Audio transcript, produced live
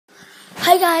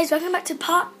Hi guys, welcome back to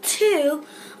part 2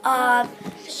 of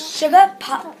Sugar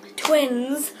Pop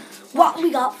Twins, what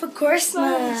we got for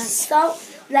Christmas. So,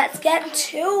 let's get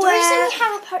to it. The reason we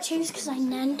have a part 2 is because I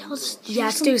Nan told us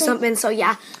to do something, so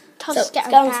yeah. Told us to get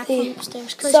her back from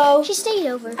upstairs because she stayed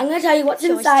over. I'm going to tell you what's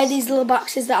inside these little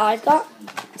boxes that I've got.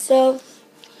 So,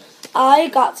 I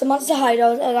got some Monster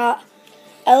Hideout. I got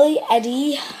Ellie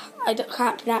Eddie, I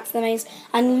can't pronounce the names,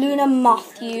 and Luna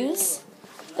Matthews.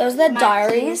 Those are their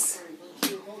diaries.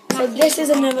 So this is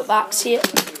another box here.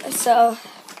 So,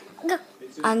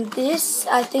 and this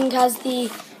I think has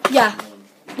this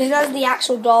has the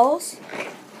actual dolls.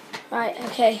 Right,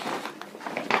 okay.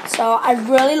 So I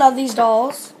really love these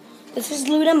dolls. This is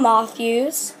Luna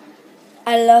Matthews.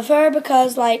 I love her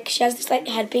because she has this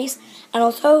headpiece and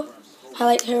also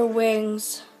her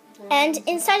wings. And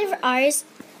inside of her eyes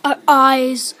are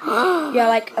eyes. Yeah,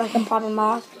 like a proper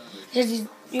moth. She has these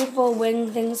beautiful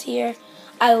wing things here.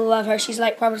 I love her. She's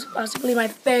possibly my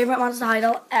favorite Monster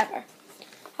Idol ever.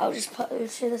 I'll just put her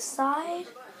to the side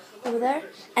over there.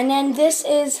 And then this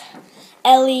is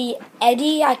Ellie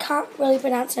Eddie. I can't really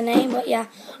pronounce her name, but yeah,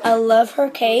 I love her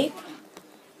cape.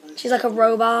 She's like a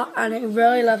robot, and I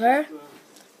really love her.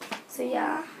 So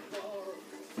yeah,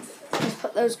 let's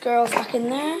put those girls back in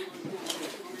there.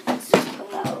 Let's just put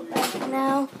that back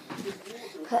now.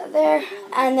 Put it there,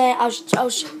 and then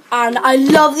and I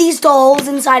love these dolls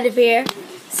inside of here.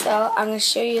 So I'm going to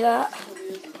show you that.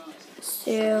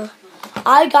 So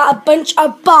I got a bunch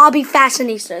of Barbie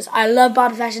fashionistas. I love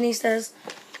Barbie fashionistas.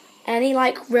 Any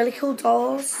really cool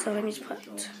dolls. So let me just put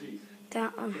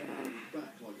that on her.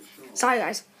 Sorry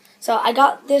guys. So I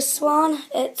got this one.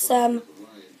 It's one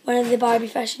of the Barbie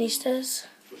fashionistas.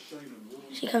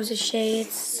 She comes with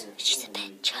shades. She's a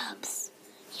bit chubs.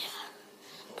 Yeah.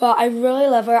 But I really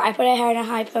love her. I put her hair in a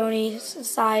high pony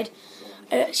side.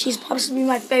 She's possibly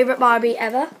my favorite Barbie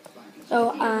ever.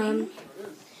 So,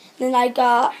 then I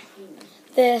got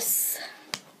this,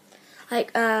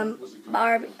 other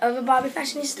Barbie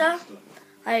fashionista.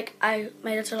 I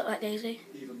made her to look like Daisy.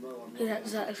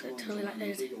 Does that look totally like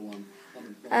Daisy?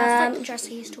 That's the dress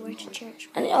I used to wear to church.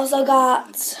 And I also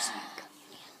got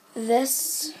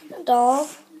this doll,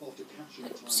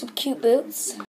 some cute boots.